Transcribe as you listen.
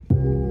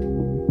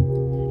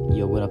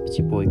Yo, what up? It's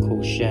your boy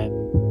Cole Shep.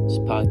 This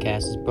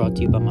podcast is brought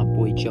to you by my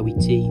boy Joey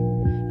T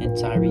and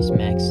Tyrese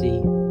Maxey.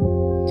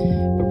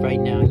 But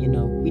right now,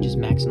 we just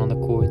maxing on the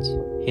courts,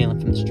 hailing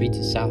from the streets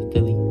of South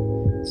Philly.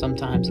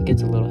 Sometimes it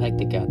gets a little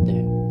hectic out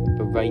there,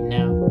 but right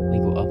now, we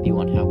go up you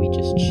on how we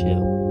just chill.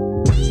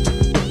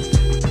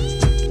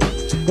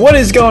 What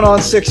is going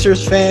on,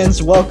 Sixers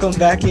fans? Welcome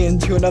back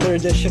into another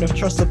edition of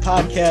Trust the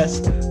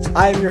Podcast.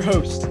 I am your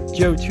host,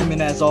 Joe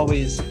Tuman, as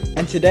always,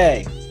 and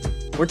today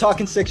we're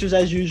talking Sixers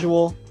as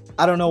usual.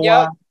 I don't know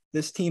why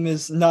this team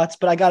is nuts,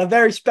 but I got a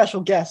very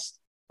special guest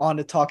on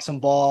to talk some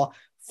ball.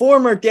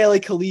 Former Daily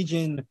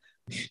Collegian,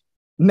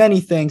 many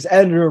things,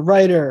 editor,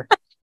 writer,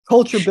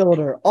 culture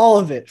builder, all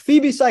of it.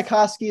 Phoebe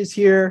Cykosky is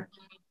here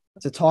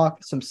to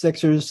talk some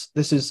Sixers.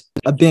 This has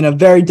been a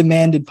very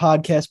demanded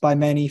podcast by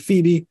many.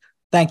 Phoebe,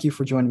 thank you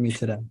for joining me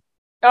today.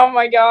 Oh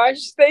my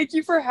gosh, thank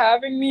you for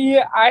having me.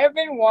 I have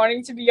been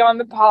wanting to be on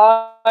the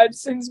pod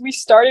since we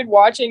started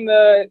watching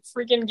the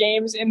freaking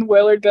games in the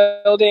Willard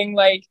building,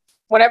 like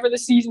whenever the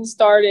season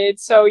started.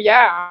 So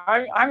yeah,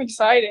 I'm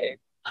excited.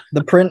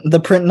 The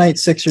print night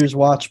Sixers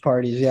watch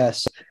parties,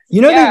 yes.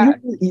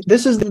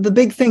 This is the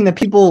big thing that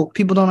people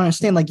don't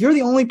understand. Like, you're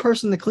the only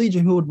person in the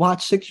Collegian who would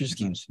watch Sixers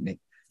games for me.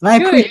 And I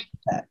appreciate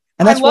that.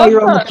 And that's why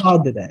you're on the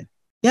pod today.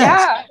 Yes.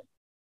 Yeah.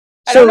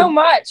 I don't know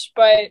much,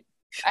 but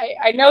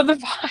I know the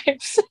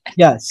vibes.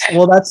 Yes.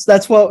 Well,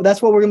 that's what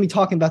we're gonna be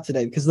talking about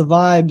today, because the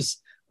vibes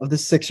of the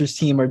Sixers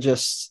team are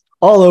just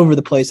all over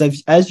the place,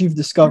 as you've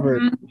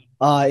discovered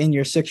in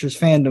your Sixers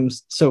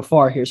fandoms so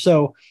far here.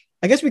 So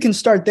I guess we can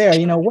start there. I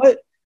believe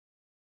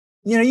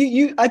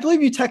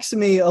you texted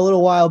me a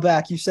little while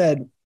back. You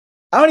said,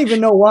 I don't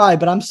even know why,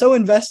 but I'm so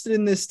invested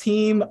in this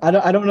team. I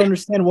don't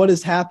understand what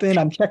has happened.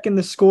 I'm checking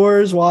the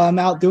scores while I'm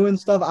out doing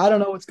stuff. I don't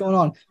know what's going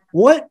on.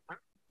 What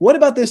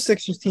about this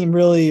Sixers team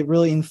really,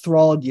 really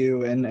enthralled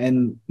you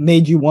and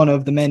made you one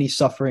of the many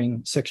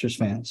suffering Sixers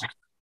fans?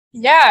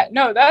 Yeah,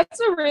 no,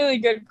 that's a really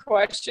good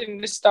question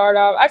to start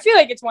off. I feel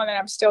like it's one that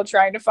I'm still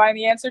trying to find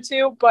the answer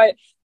to, but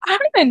I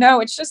don't even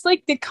know. It's just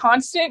like the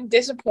constant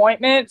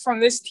disappointment from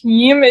this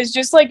team is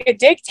just like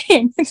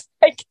addicting. It's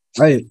like,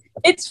 right.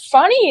 It's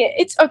funny.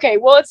 It's okay.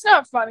 Well, it's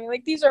not funny.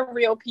 Like, these are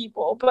real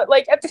people, but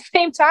like at the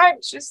same time,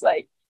 it's just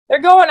like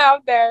they're going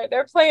out there,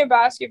 they're playing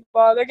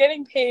basketball, they're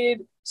getting paid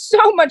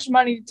so much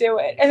money to do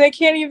it, and they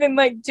can't even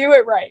like do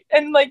it right.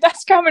 And like,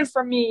 that's coming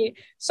from me,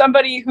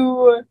 somebody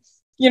who,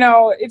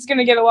 it's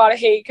gonna get a lot of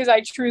hate because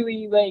I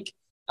truly, like,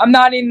 I'm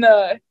not in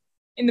the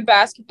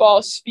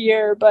basketball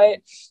sphere, but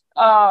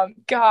God,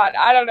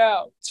 I don't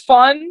know. It's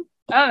fun.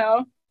 I don't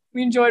know.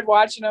 We enjoyed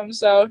watching them,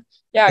 so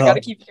yeah, I got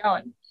to keep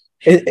going.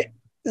 It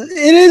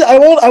is. I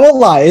won't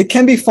lie. It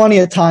can be funny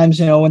at times,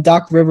 when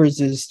Doc Rivers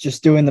is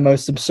just doing the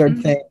most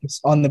absurd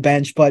things on the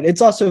bench, but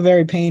it's also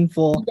very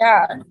painful.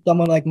 Yeah.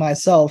 Someone like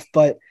myself,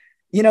 but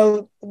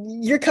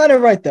you're kind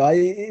of right though.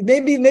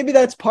 Maybe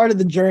that's part of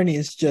the journey.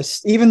 Is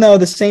just, even though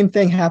the same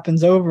thing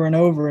happens over and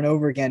over and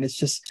over again, it's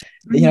just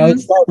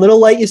it's that little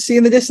light you see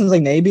in the distance.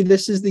 Like, maybe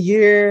this is the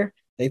year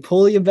they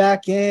pull you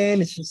back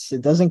in. It's just,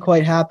 it doesn't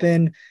quite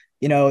happen.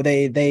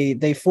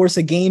 They force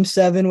a game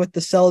 7 with the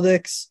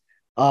Celtics.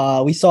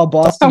 We saw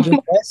Boston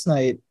just last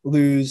night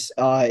lose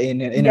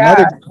in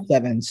another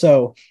 7.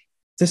 So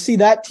to see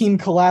that team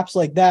collapse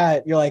like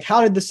that, you're like,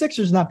 how did the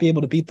Sixers not be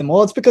able to beat them?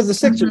 Well, it's because the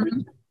Sixers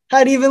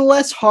had even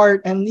less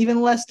heart and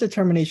even less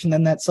determination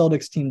than that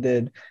Celtics team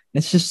did. And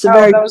it's just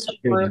that was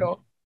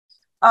brutal.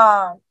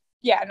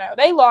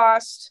 They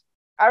lost.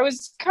 I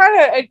was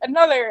kind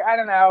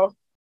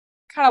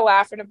of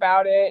laughing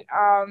about it.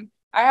 I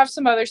have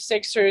some other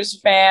Sixers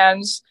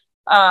fans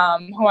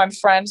who I'm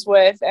friends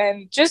with,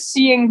 and just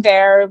seeing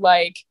their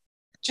they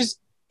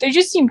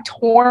just seem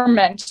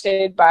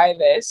tormented by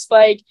this.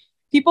 Like,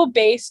 people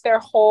base their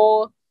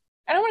whole,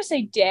 I don't want to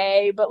say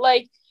day, but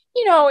like,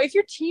 if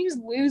your team's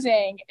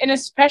losing, and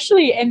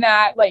especially in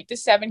that, like, the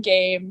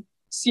 7-game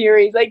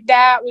series, like,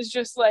 that was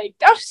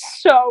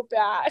so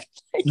bad.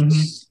 Like,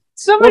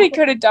 somebody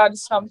could have done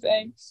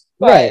something.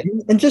 But, right.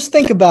 And just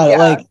think about it.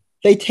 Like,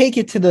 they take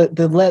it to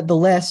the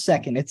last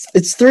second. It's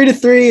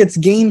 3-3. It's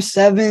game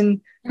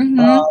 7.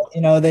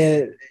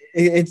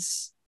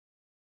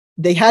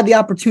 They had the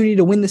opportunity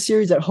to win the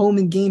series at home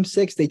in game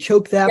 6. They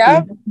choked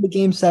that. But the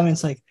game 7,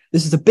 it's like,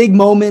 this is a big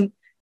moment.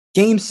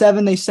 Game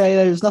 7, they say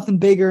there's nothing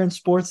bigger in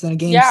sports than a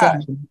game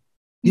 7.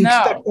 You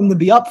expect them to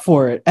be up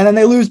for it, and then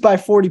they lose by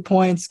 40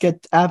 points,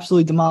 get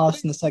absolutely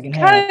demolished in the second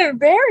half. Kind of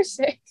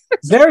embarrassing.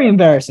 Very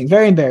embarrassing.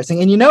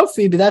 And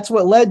Phoebe, that's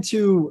what led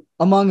to,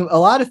 among a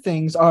lot of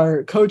things,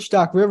 our coach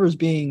Doc Rivers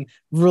being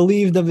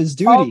relieved of his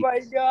duty. Oh my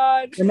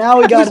God! And now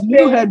we got a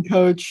new head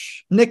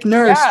coach, Nick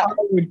Nurse,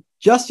 hired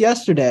just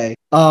yesterday.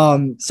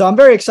 So I'm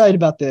very excited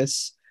about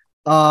this.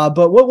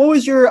 But what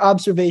was your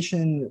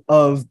observation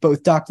of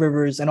both Doc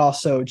Rivers and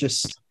also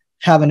just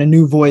having a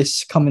new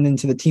voice coming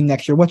into the team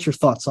next year? What's your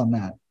thoughts on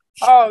that?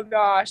 Oh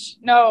gosh,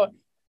 no.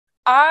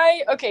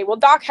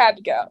 Doc had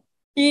to go.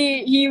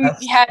 He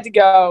had to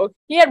go.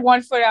 He had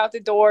one foot out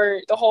the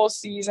door the whole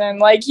season.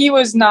 Like, he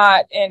was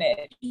not in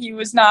it. He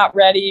was not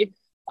ready.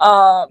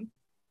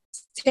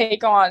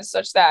 take on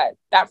such that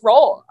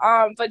role.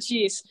 But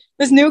geez,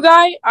 this new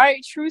guy,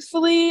 I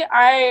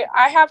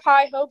have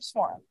high hopes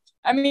for him.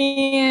 I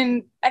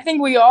mean, I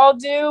think we all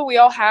do. We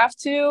all have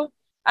to.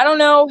 I don't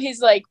know his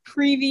like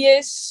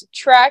previous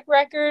track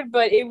record,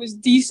 but it was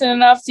decent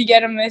enough to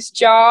get him this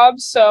job.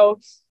 So,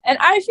 and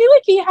I feel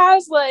like he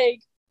has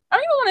like, I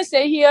don't even want to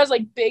say he has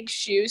like big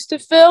shoes to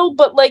fill,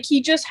 but like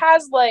he just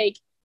has like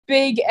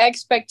big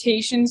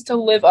expectations to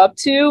live up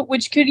to,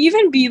 which could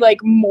even be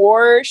like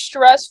more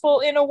stressful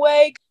in a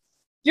way.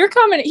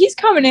 He's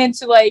coming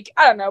into like,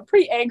 I don't know,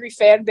 pretty angry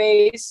fan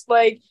base.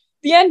 Like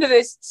the end of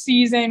this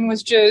season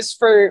was just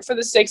for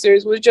the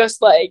Sixers was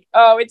just like,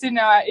 oh,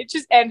 it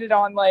just ended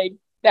on like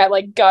that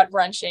like gut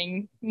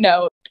wrenching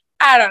note.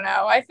 I don't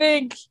know. I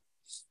think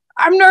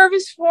I'm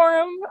nervous for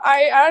him.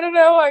 I don't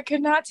know. I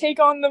could not take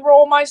on the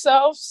role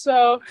myself.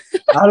 So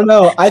I don't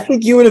know. I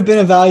think you would have been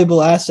a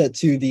valuable asset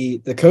to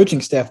the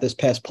coaching staff this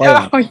past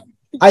playoff.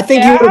 I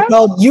think you would have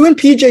held you and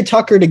PJ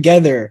Tucker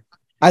together.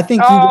 I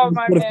think you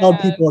would have held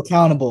people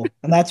accountable,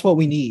 and that's what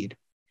we need.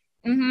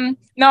 Mm-hmm.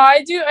 No,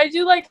 I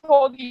do like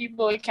holding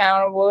people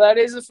accountable. That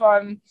is a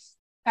fun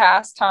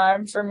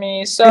pastime for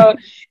me. So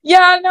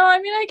yeah, no,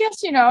 I mean, I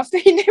guess, you know, if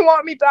they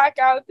want me back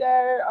out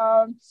there,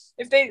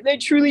 if they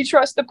truly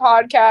trust the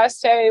podcast,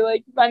 hey,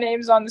 like my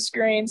name's on the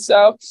screen,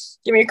 so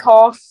give me a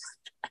call.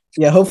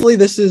 Yeah, hopefully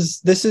this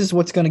is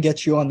what's going to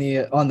get you on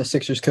the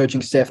Sixers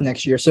coaching staff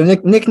next year. So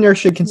Nick Nurse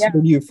should consider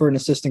you for an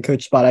assistant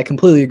coach spot. I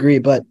completely agree.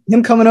 But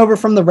him coming over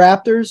from the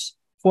Raptors,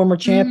 former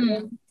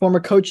champion, former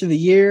coach of the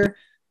year,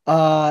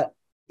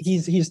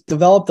 he's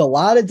developed a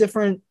lot of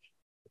different,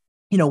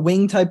 you know,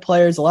 wing type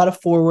players, a lot of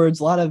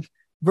forwards, a lot of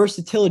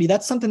versatility.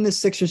 That's something this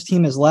Sixers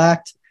team has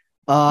lacked.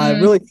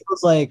 It really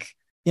feels like,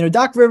 you know,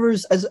 Doc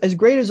Rivers, as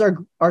great as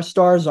our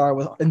stars are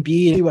with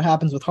Embiid, see what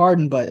happens with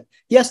Harden. But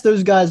yes,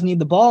 those guys need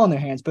the ball in their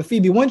hands. But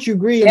Phoebe, wouldn't you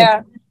agree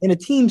in a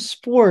team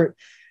sport,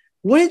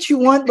 wouldn't you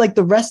want like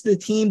the rest of the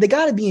team? They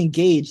got to be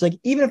engaged. Like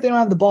even if they don't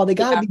have the ball, they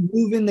got to be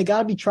moving. They got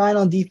to be trying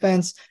on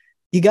defense.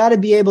 You got to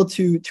be able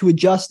to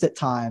adjust at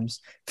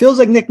times. Feels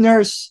like Nick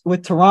Nurse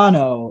with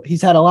Toronto.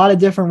 He's had a lot of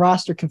different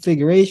roster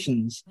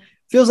configurations.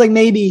 Feels like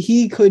maybe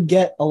he could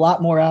get a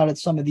lot more out of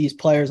some of these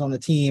players on the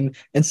team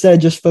instead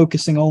of just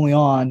focusing only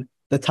on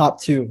the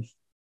top two.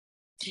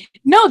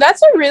 No,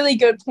 that's a really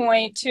good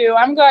point too.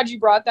 I'm glad you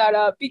brought that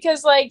up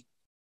because like,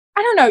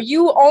 I don't know,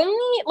 you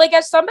only like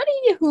as somebody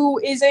who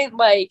isn't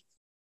like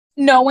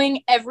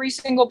knowing every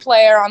single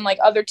player on like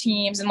other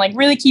teams and like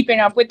really keeping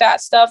up with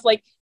that stuff,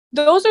 like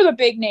those are the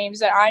big names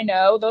that I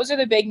know. Those are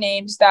the big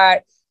names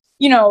that,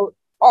 you know,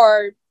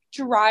 are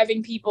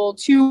driving people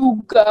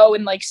to go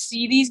and like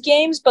see these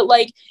games. But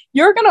like,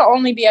 you're going to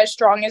only be as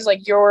strong as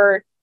like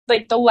you're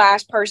like the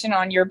last person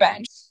on your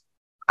bench.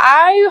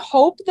 I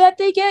hope that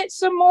they get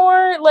some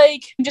more,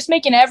 like just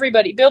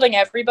building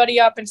everybody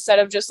up instead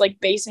of just like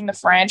basing the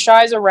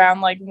franchise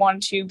around like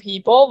 1-2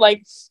 people.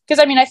 Like, cause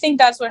I mean, I think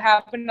that's what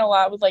happened a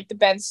lot with like the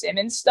Ben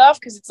Simmons stuff.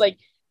 Cause it's like,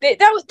 that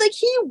was like,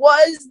 he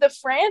was the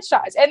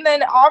franchise. And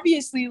then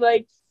obviously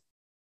like,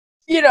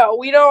 you know,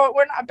 we're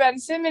not Ben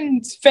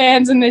Simmons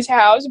fans in this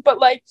house, but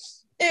like,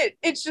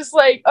 it's just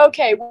like,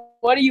 okay,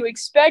 what do you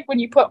expect when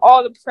you put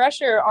all the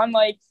pressure on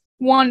like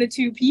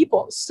 1-2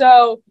 people?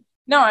 So,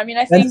 no, I mean,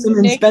 I think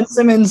Ben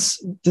Simmons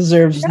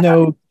deserves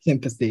no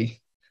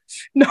sympathy.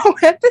 No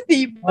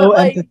empathy. No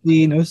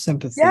empathy, no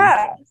sympathy.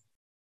 Yeah.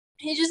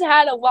 He just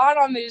had a lot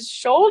on his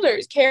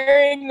shoulders,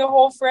 carrying the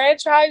whole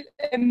franchise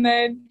and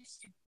then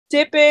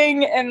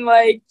dipping. And,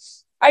 like,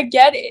 I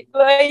get it.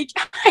 Like,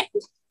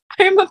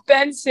 I'm a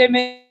Ben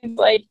Simmons,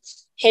 like,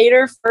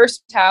 hater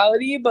first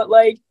mentality, but,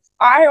 like,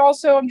 I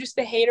also am just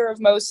a hater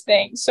of most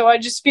things. So I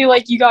just feel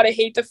like you got to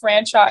hate the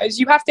franchise.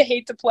 You have to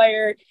hate the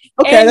player,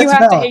 and you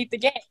have to hate the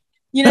game.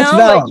 You know,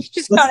 like you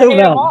just gotta hate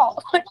them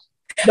all.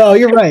 No,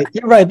 you're right.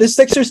 You're right. The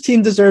Sixers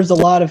team deserves a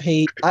lot of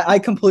hate. I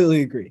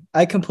completely agree.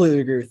 I completely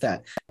agree with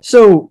that.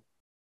 So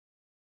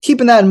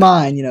keeping that in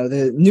mind, you know,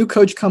 the new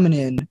coach coming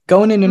in,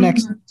 going into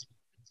next.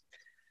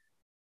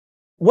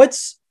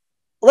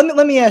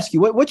 Let me ask you,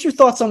 what's your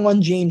thoughts on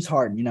one James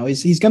Harden? You know,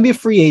 he's gonna be a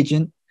free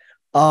agent.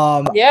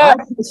 I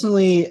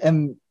personally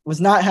was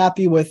not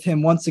happy with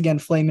him once again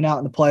flaming out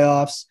in the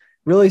playoffs.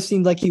 Really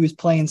seemed like he was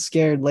playing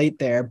scared late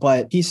there,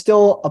 but he's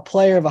still a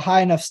player of a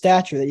high enough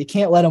stature that you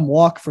can't let him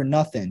walk for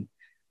nothing.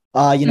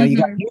 You know, you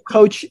got a new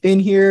coach in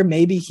here.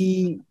 Maybe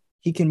he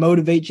can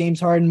motivate James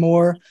Harden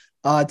more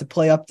to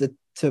play up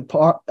to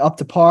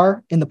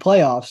par in the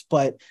playoffs.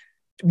 But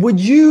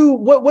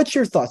what's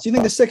your thoughts? Do you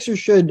think the Sixers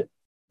should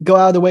go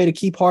out of the way to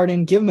keep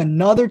Harden, give him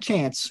another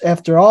chance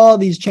after all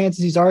these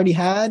chances he's already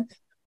had?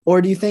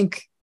 Or do you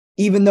think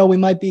even though we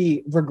might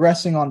be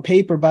regressing on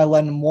paper by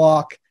letting him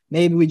walk,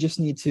 maybe we just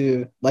need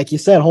to, like you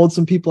said, hold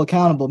some people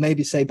accountable,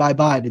 maybe say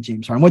bye-bye to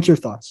James Harden? What's your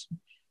thoughts?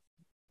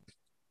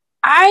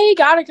 I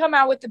got to come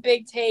out with the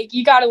big take.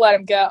 You got to let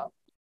him go.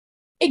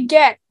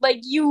 Again,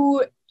 like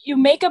you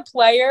make a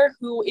player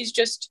who is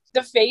just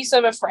the face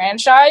of a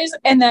franchise,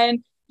 and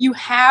then you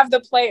have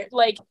the player,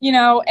 like, you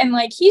know, and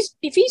like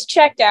if he's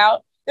checked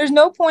out, there's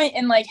no point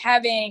in like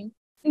having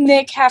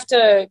Nick have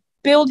to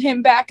build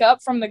him back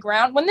up from the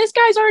ground when this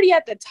guy's already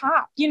at the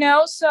top, you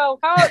know? So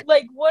how,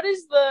 like, what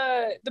is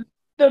the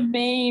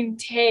main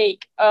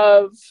take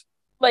of,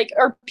 like,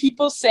 are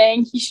people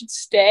saying he should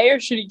stay or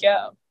should he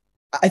go?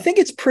 I think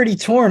it's pretty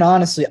torn,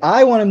 honestly.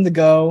 I want him to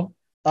go,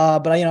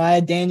 but I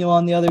had Daniel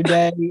on the other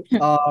day,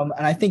 and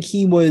I think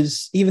he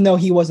was, even though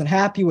he wasn't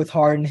happy with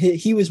Harden,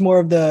 he was more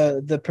of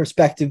the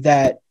perspective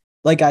that,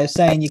 like I was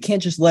saying, you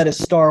can't just let a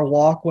star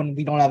walk when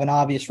we don't have an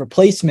obvious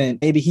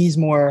replacement. Maybe he's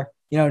more,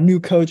 new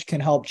coach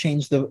can help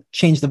change the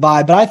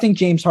vibe. But I think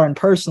James Harden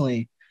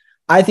personally,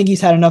 I think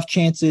he's had enough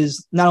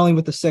chances, not only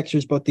with the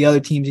Sixers, but the other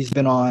teams he's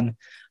been on.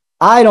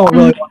 I don't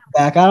really want him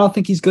back. I don't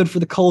think he's good for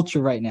the culture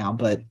right now,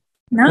 but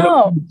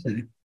no.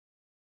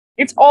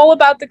 It's all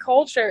about the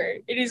culture.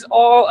 It is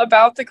all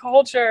about the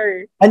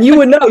culture. And you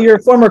would know, you're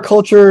a former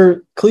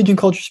Collegian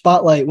Culture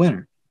Spotlight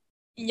winner.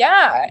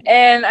 Yeah,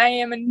 and I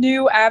am a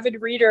new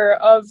avid reader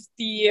of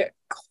the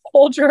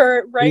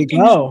culture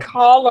rankings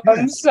column.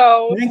 Yes.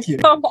 So thank you.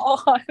 Come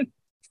on.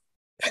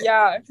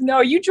 Yeah,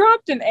 no, you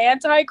dropped an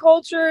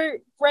anti-culture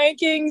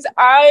rankings.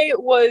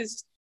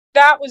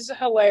 That was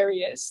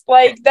hilarious.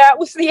 Like, that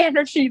was the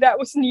energy that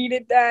was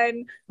needed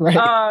then. Right.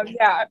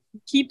 Yeah,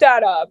 keep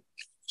that up.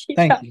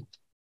 Thank you.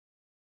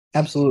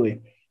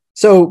 Absolutely.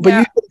 So, but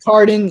you took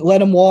Harden,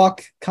 let him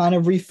walk, kind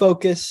of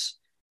refocus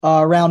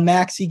around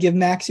Maxey, give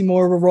Maxey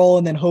more of a role,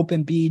 and then hope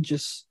Embiid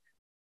just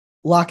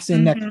locks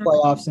in next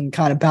playoffs and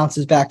kind of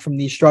bounces back from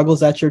these struggles.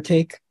 That's your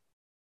take?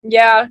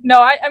 Yeah. No,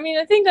 I mean,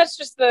 I think that's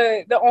just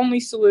the only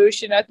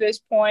solution at this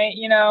point.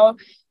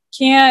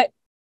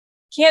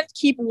 Can't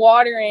keep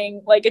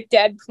watering like a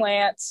dead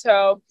plant.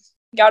 So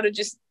got to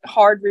just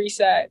hard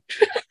reset.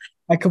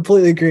 I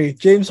completely agree.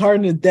 James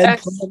Harden, a dead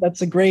plant.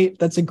 That's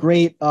a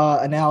great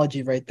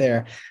analogy right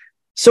there.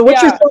 So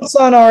what's your thoughts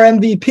on our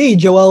MVP,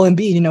 Joel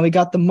Embiid? We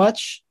got the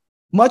much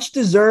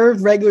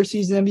deserved regular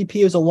season MVP.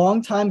 It was a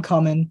long time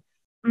coming.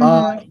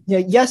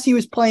 Yes, he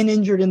was playing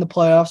injured in the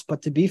playoffs,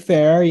 but to be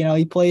fair,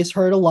 he plays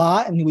hurt a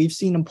lot, and we've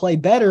seen him play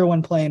better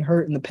when playing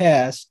hurt in the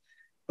past.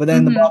 But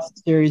then the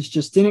Boston series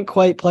just didn't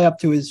quite play up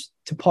to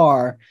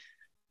par.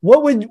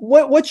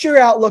 What's your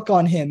outlook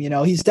on him?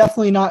 He's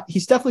definitely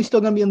still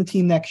going to be on the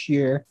team next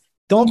year.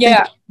 Don't think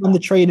I'm going to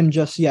trade him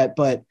just yet,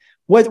 but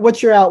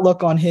what's your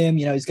outlook on him?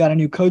 He's got a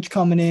new coach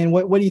coming in.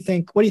 What do you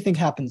think? What do you think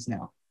happens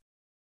now?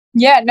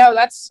 Yeah, no,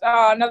 that's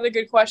another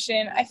good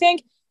question. I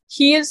think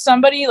he is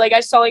somebody, like, I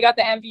saw he got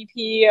the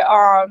MVP.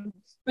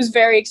 Was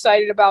very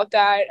excited about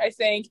that. I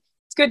think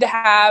it's good to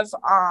have,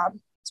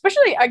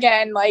 especially,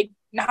 again, like,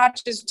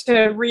 not just to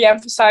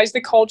reemphasize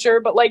the culture,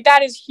 but, like,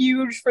 that is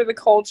huge for the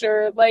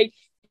culture. Like,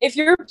 if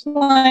you're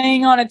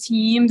playing on a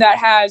team that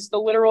has the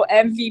literal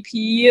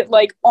MVP,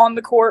 like, on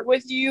the court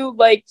with you,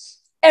 like,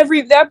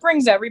 that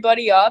brings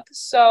everybody up.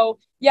 So,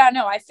 yeah,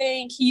 no, I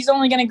think he's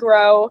only going to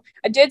grow.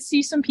 I did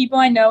see some people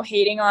I know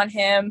hating on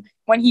him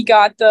when he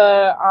got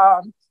the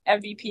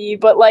MVP,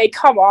 but, like,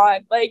 come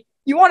on, like,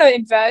 you want to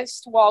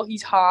invest while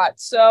he's hot.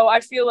 So I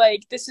feel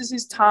like this is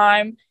his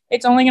time.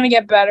 It's only going to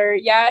get better.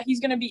 Yeah, he's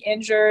going to be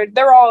injured.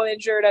 They're all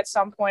injured at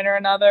some point or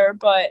another,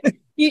 but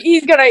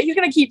he's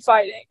gonna keep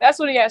fighting. That's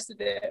what he has to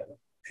do.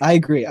 I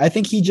agree. I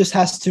think he just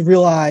has to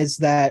realize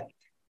that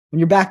when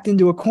you're backed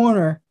into a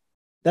corner,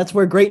 that's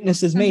where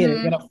greatness is made.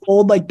 You're gonna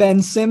fold like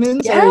Ben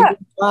Simmons, or you're gonna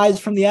rise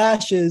from the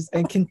ashes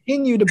and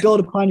continue to build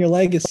upon your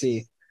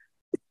legacy.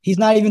 He's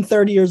not even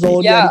 30 years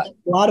old yet.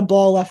 A lot of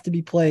ball left to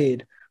be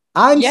played.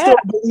 I'm still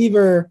a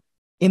believer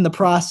in the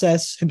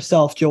process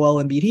himself,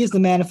 Joel Embiid. He is the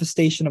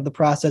manifestation of the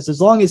process.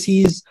 As long as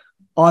he's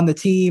on the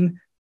team,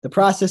 the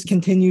process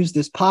continues.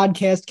 This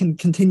podcast can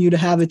continue to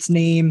have its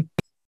name.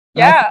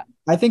 Yeah.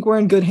 I think we're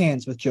in good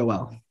hands with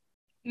Joel.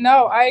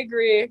 No, I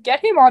agree.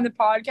 Get him on the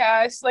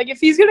podcast. Like, if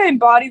he's going to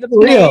embody the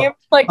name,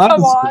 like,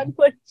 come on.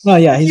 Like,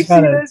 he's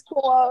got to.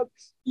 Pull up.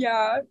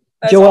 Yeah.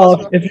 Joel,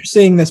 awesome. If you're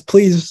seeing this,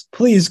 please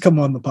come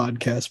on the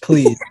podcast,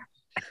 please.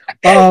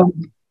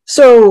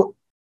 So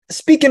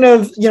speaking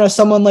of,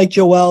 someone like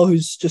Joel,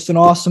 who's just an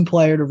awesome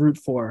player to root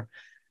for,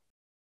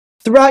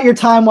 throughout your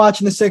time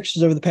watching the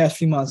Sixers over the past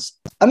few months,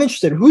 I'm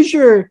interested. Who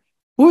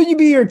would you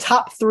be your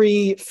top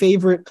 3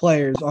 favorite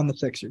players on the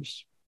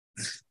Sixers?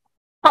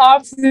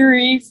 Top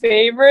 3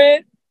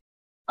 favorite?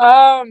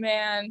 Oh,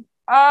 man.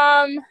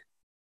 I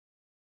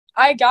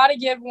gotta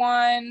give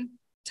one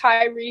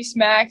Tyrese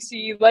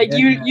Maxey. Like,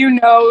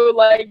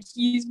 like,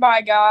 he's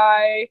my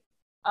guy.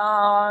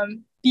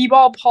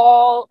 B-ball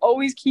Paul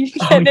always keeps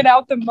getting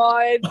out the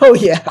mud. Oh,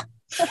 yeah.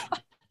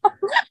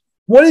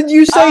 What did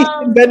you say? He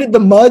invented the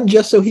mud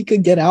just so he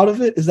could get out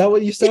of it? Is that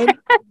what you said?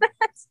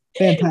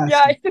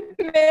 Fantastic.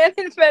 Yeah, man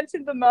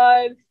invented the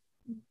mud.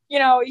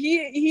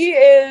 He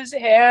is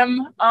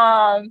him.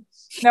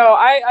 No,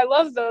 I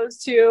love those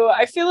two.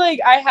 I feel like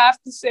I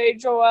have to say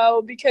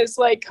Joel because,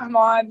 like, come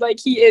on, like,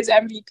 he is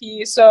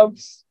MVP. So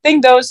I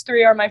think those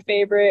 3 are my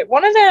favorite.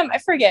 One of them, I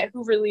forget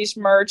who released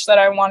merch that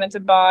I wanted to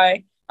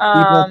buy.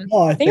 I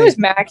think it was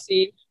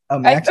Maxey. Oh,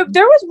 Maxey?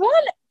 There was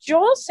one.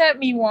 Joel sent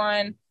me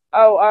one.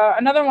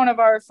 Another one of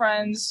our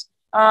friends,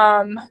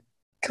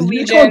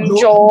 Collegian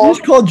Joel. You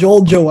just call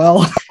Joel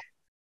Joel.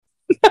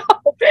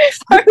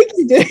 I think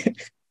you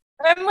did.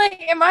 I'm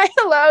like, am I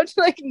allowed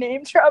to like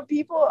name drop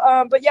people?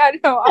 But yeah,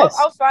 no, Yes.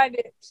 I'll find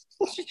it.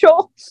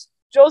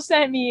 Joel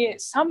sent me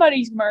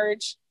somebody's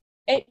merch.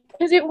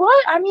 Because it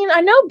was, I mean,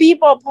 I know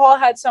B-Ball Paul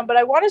had some, but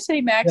I want to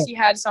say Maxie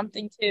had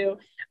something too.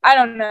 I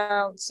don't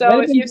know.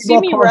 So if you see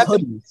me rep,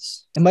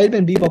 it might have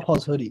been B-Ball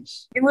Paul's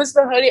hoodies. it was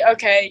the hoodie.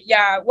 Okay,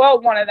 yeah. Well,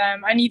 one of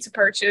them I need to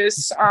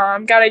purchase.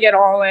 Gotta get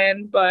all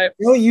in, but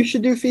You know what you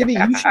should do, Phoebe?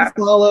 Yeah.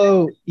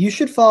 You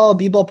should follow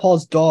B-Ball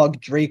Paul's dog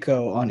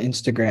Draco on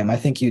Instagram. I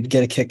think you'd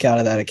get a kick out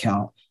of that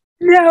account.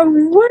 no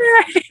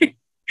way.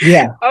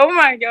 Yeah. Oh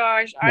my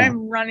gosh, Yeah.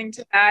 I'm running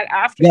to that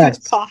after Yes.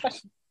 this pod.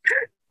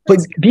 But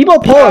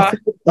B-Ball Paul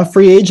a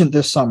free agent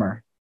this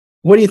summer.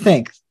 What do you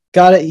think?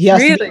 Got it? He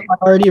has to be a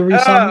priority of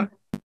re-signing?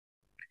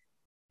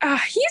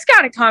 He's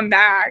got to come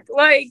back.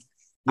 Like,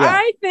 Yeah.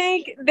 I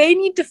think they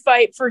need to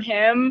fight for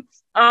him.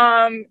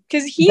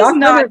 Because he's Doc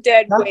not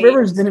dead Doc weight.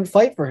 Rivers didn't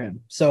fight for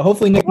him, so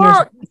hopefully Nick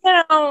Well,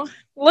 Nurse.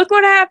 look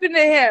what happened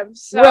to him.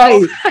 So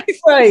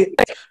Right.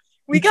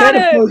 we You can't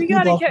gotta oppose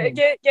B-Ball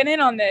get in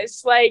on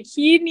this. Like,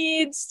 he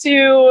needs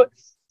to.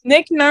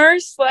 Nick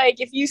Nurse,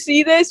 like, if you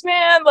see this,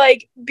 man,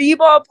 like,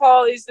 B-Ball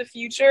Paul is the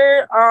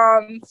future.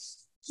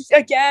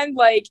 Again,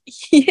 like,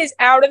 he is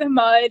out of the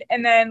mud,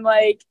 and then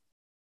like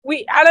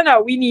I don't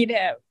know, we need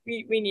him.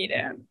 We need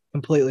him.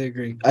 Completely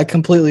agree. I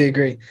completely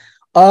agree.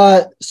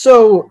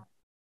 So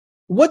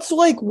what's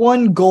like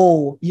one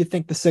goal you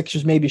think the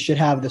Sixers maybe should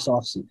have this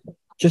offseason?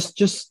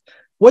 Just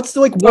what's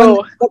the, like one,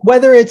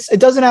 whether it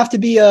doesn't have to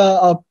be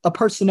a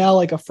personnel,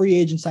 like a free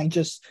agent signing,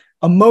 just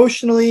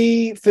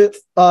emotionally,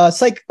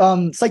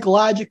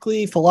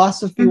 psychologically,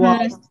 philosophy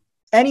wise,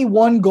 any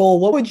one goal.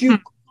 What would you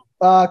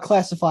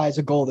classify as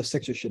a goal the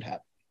Sixers should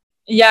have?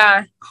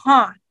 Yeah.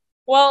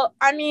 Well,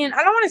 I mean,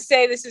 I don't want to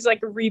say this is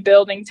like a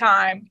rebuilding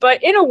time,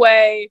 but in a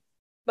way,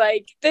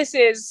 like this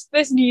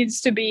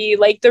needs to be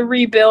like the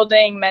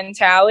rebuilding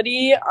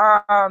mentality.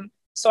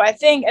 So I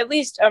think at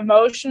least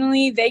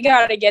emotionally, they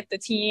got to get the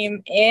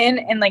team in,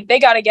 and like they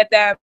got to get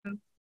them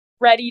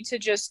ready to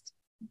just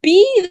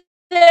be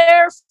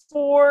there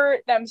for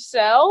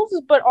themselves,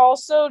 but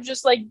also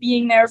just like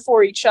being there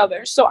for each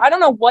other. So I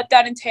don't know what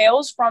that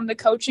entails from the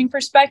coaching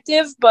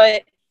perspective,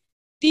 but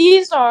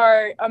these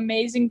are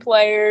amazing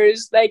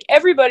players. Like,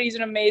 everybody's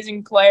an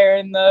amazing player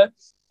in the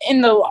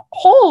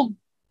whole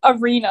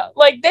arena.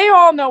 Like, they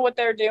all know what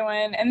they're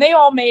doing, and they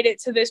all made it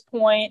to this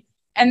point.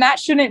 And that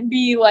shouldn't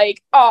be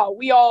like, oh,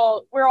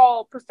 we're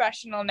all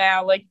professional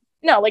now. Like,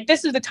 no, like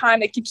this is the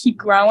time that could keep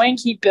growing,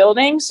 keep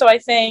building. So I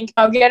think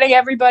getting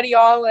everybody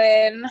all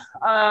in,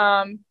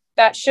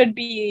 that should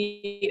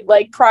be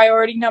like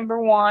priority number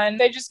one.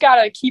 They just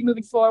got to keep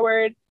moving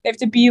forward. They have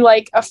to be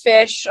like a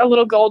fish, a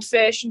little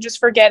goldfish, and just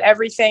forget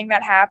everything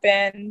that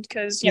happened,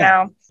 because, you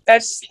know,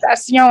 that's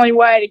the only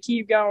way to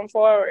keep going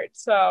forward.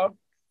 So,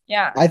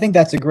 yeah. I think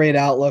that's a great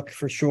outlook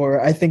for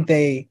sure. I think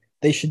they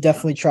should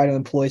definitely try to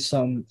employ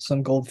some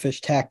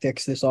goldfish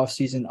tactics this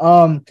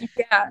offseason.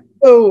 Yeah.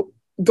 So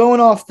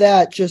going off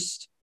that,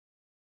 just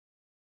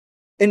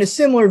in a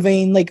similar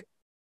vein, like,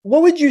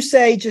 what would you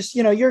say, just,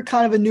 you know, you're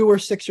kind of a newer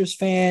Sixers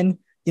fan,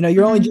 you know,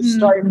 you're only just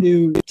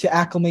starting to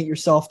acclimate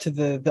yourself to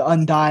the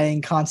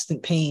undying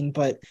constant pain,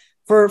 but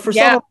for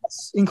some of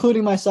us,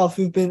 including myself,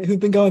 who've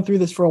been going through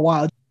this for a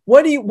while,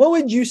 what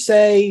would you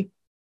say?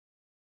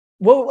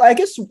 Well, I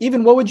guess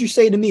even what would you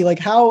say to me? Like,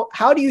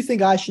 how do you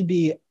think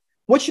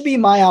what should be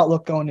my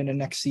outlook going into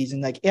next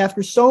season? Like,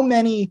 after so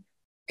many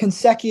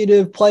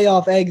consecutive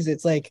playoff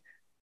exits, like,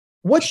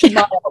 what should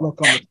my outlook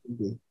on this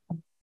be?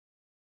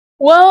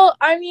 Well,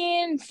 I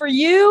mean,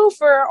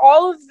 for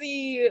all of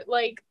the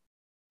like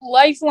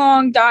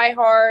lifelong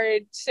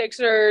diehard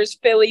Sixers,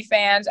 Philly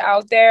fans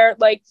out there,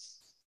 like,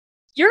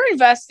 you're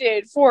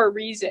invested for a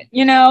reason,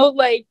 you know,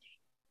 like,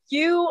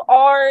 you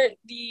are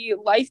the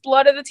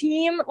lifeblood of the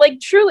team. Like,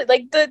 truly,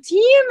 like, the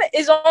team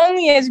is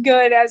only as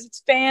good as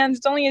its fans.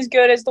 It's only as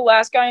good as the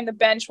last guy on the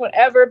bench,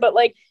 whatever. But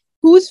like,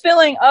 who's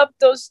filling up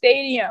those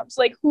stadiums?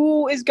 Like,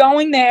 who is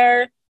going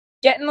there,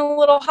 getting a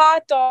little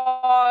hot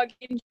dog,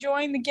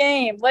 enjoying the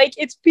game? Like,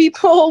 it's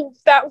people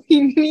that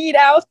we need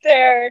out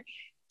there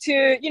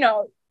to, you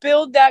know,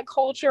 build that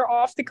culture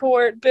off the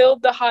court,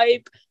 build the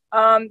hype,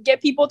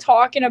 get people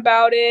talking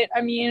about it.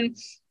 I mean,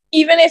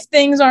 even if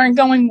things aren't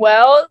going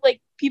well,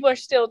 like, people are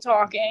still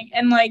talking.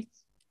 And like,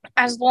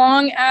 as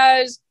long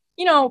as,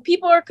 you know,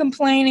 people are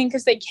complaining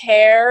because they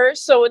care,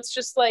 so it's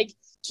just like,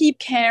 keep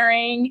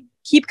caring,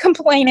 keep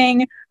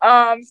complaining,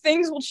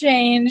 things will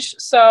change.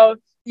 So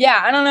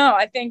yeah, I don't know,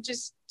 I think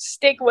just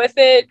stick with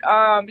it.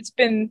 It's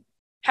been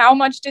how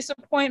much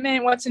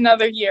disappointment, what's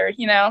another year,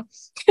 you know?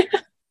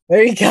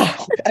 There you go.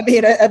 I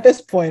mean, at this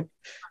point,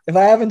 if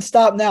I haven't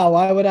stopped now,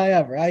 why would I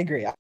ever? I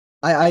agree.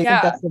 I think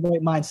that's the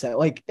right mindset.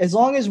 Like, as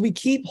long as we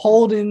keep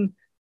holding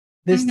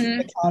this team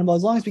accountable,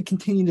 as long as we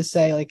continue to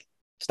say, like,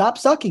 stop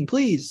sucking,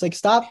 please. Like,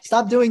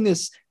 stop doing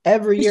this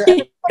every year. I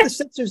think what the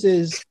Sixers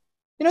is,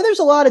 you know, there's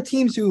a lot of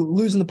teams who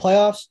lose in the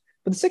playoffs,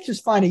 but the Sixers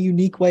find a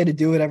unique way to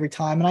do it every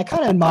time, and I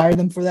kind of admire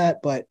them for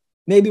that. But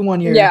Maybe one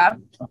year Yeah.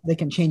 they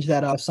can change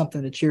that up,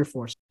 something to cheer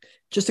for.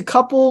 Just a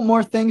couple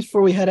more things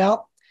before we head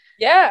out.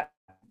 Yeah.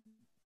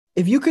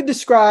 If you could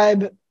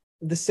describe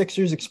the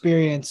Sixers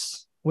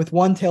experience with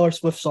one Taylor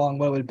Swift song,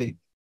 what would it be?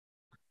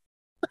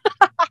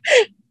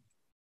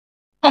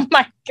 Oh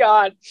my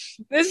God.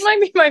 This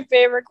might be my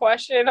favorite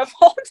question of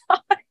all time.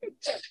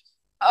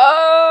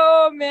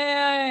 Oh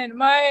man.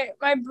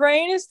 My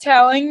brain is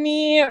telling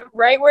me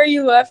Right Where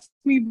You Left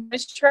Me,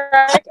 this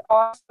track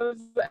off of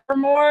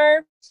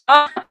Evermore.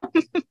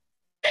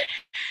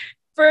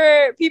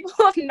 For people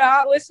who have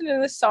not listened to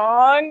the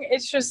song,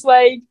 it's just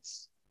like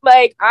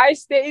I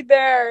stayed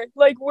there,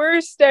 like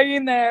we're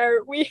staying there.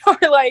 We are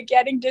like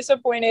getting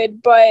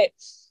disappointed, but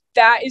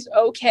that is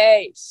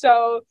okay.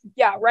 So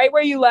yeah, Right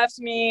Where You Left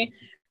Me.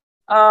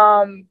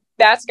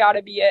 That's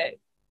gotta be it.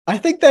 I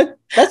think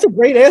that's a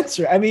great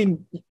answer. I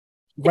mean,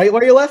 right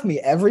where you left me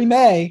every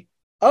May.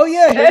 Oh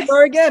yeah, here we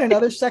are again,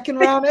 another second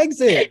round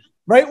exit.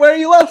 Right where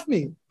you left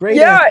me. Great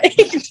Yeah,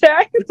 answer.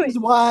 exactly. This is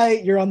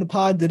why you're on the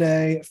pod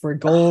today for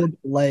Gold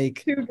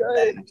Lake. Too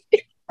good.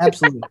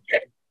 Absolutely.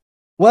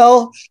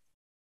 Well,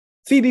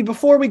 Phoebe,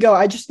 before we go,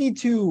 I just need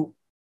to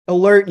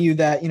alert you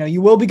that,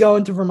 you will be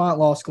going to Vermont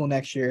Law School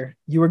next year.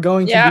 You are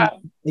going to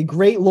be a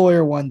great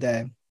lawyer one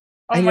day.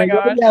 Oh and my you're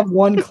going God. to have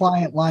one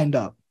client lined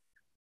up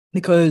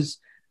because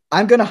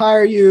I'm going to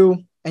hire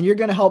you and you're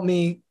going to help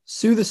me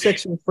sue the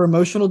Sixers for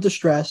emotional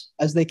distress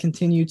as they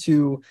continue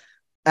to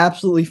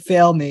absolutely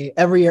fail me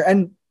every year.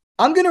 And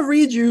I'm going to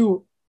read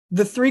you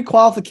the 3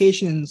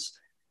 qualifications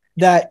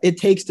that it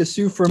takes to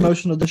sue for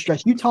emotional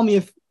distress. You tell me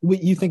if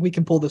you think we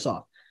can pull this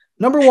off.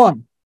 Number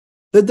 1,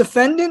 the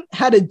defendant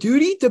had a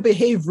duty to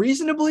behave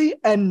reasonably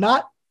and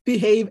not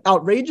behave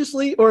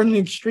outrageously or in an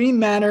extreme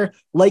manner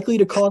likely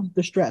to cause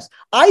distress.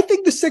 I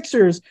think the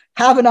Sixers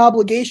have an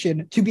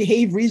obligation to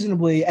behave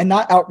reasonably and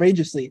not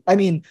outrageously. I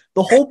mean,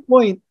 the whole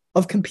point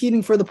of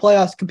competing for the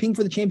playoffs, competing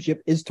for the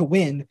championship is to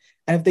win.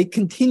 And if they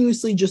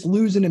continuously just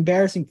lose in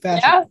embarrassing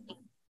fashion,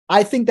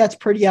 I think that's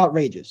pretty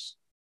outrageous.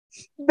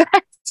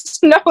 That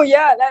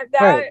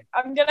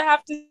I'm gonna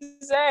have to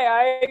say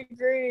I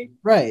agree.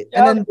 Right.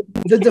 Yep. And then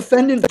the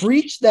defendant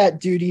breached that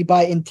duty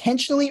by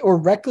intentionally or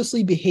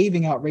recklessly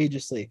behaving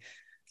outrageously.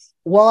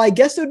 While I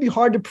guess it would be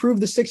hard to prove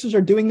the Sixers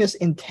are doing this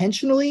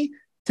intentionally,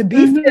 to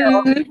be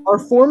fair, our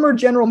former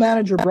general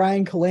manager,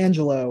 Brian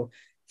Colangelo,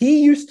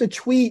 he used to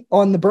tweet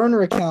on the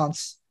burner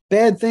accounts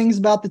bad things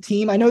about the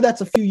team. I know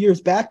that's a few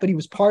years back, but he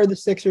was part of the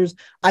Sixers.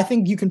 I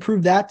think you can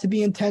prove that to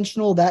be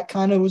intentional. That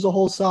kind of was a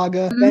whole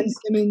saga. Ben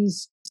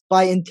Simmons,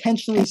 by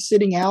intentionally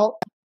sitting out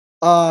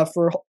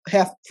for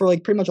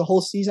pretty much a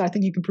whole season, I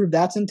think you can prove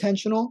that's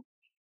intentional.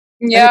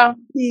 Yeah.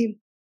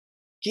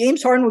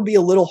 James Harden would be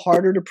a little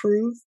harder to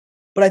prove,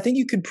 but I think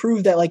you could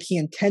prove that like he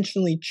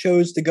intentionally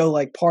chose to go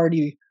like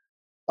party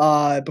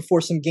before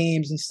some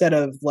games instead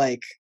of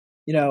like,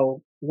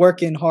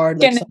 working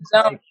hard. Like,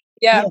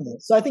 yeah.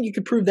 So I think you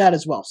could prove that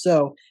as well.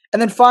 So,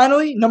 and then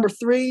finally, number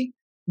 3,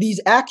 these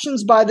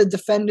actions by the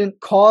defendant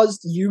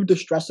caused you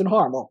distress and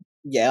harm. Well,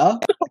 yeah,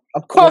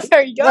 of course. Oh,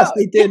 there you go. Yes,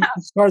 they did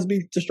cause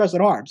me distress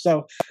and harm.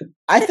 So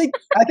I think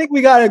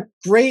we got a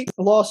great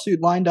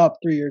lawsuit lined up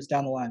 3 years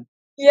down the line.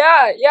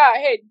 Yeah.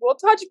 Hey, we'll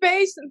touch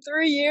base in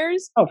 3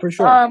 years. Oh, for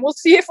sure. We'll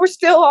see if we're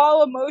still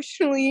all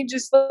emotionally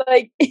just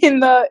like in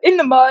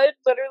the mud,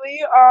 literally.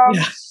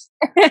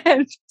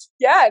 And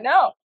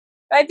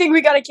I think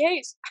we got a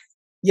case.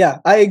 Yeah,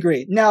 I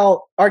agree.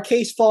 Now, our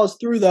case falls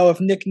through, though,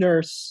 if Nick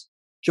Nurse,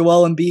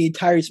 Joel Embiid,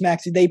 Tyrese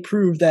Maxey, they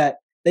prove that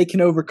they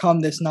can overcome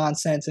this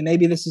nonsense, and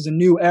maybe this is a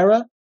new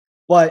era,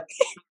 but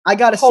I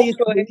got to see it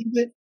to believe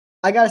it.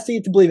 I got to see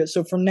it to believe it.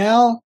 So from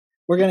now,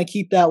 we're going to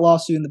keep that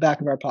lawsuit in the back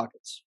of our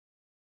pockets.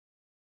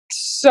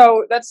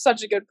 So that's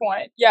such a good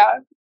point. Yeah,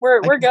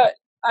 we're good.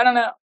 I don't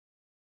know.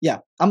 Yeah,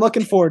 I'm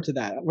looking forward to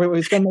that.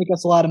 It's going to make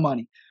us a lot of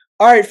money.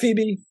 All right,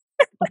 Phoebe.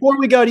 Before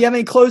we go, do you have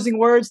any closing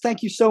words?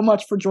 Thank you so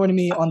much for joining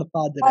me on the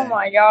pod today. Oh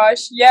my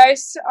gosh,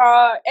 yes.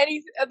 I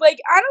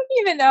don't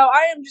even know.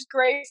 I am just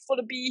grateful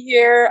to be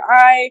here.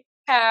 I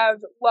have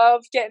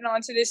loved getting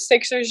onto this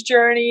Sixers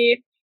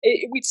journey.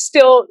 We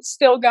still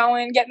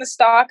going, getting the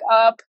stock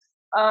up.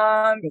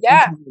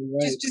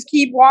 Just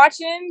keep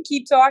watching,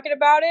 keep talking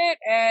about it,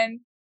 and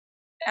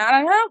I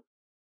don't know.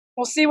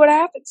 We'll see what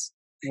happens.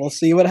 We'll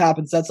see what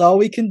happens. That's all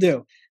we can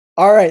do.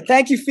 All right.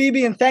 Thank you,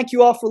 Phoebe, and thank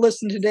you all for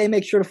listening today.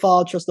 Make sure to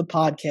follow Trust the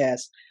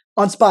Podcast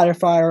on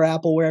Spotify or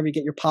Apple, wherever you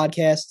get your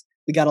podcasts.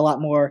 We got a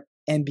lot more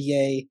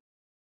NBA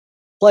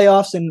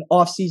playoffs and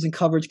off-season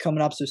coverage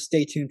coming up, so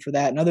stay tuned for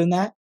that. And other than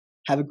that,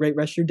 have a great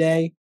rest of your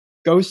day.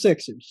 Go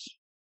Sixers.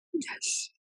 Yes.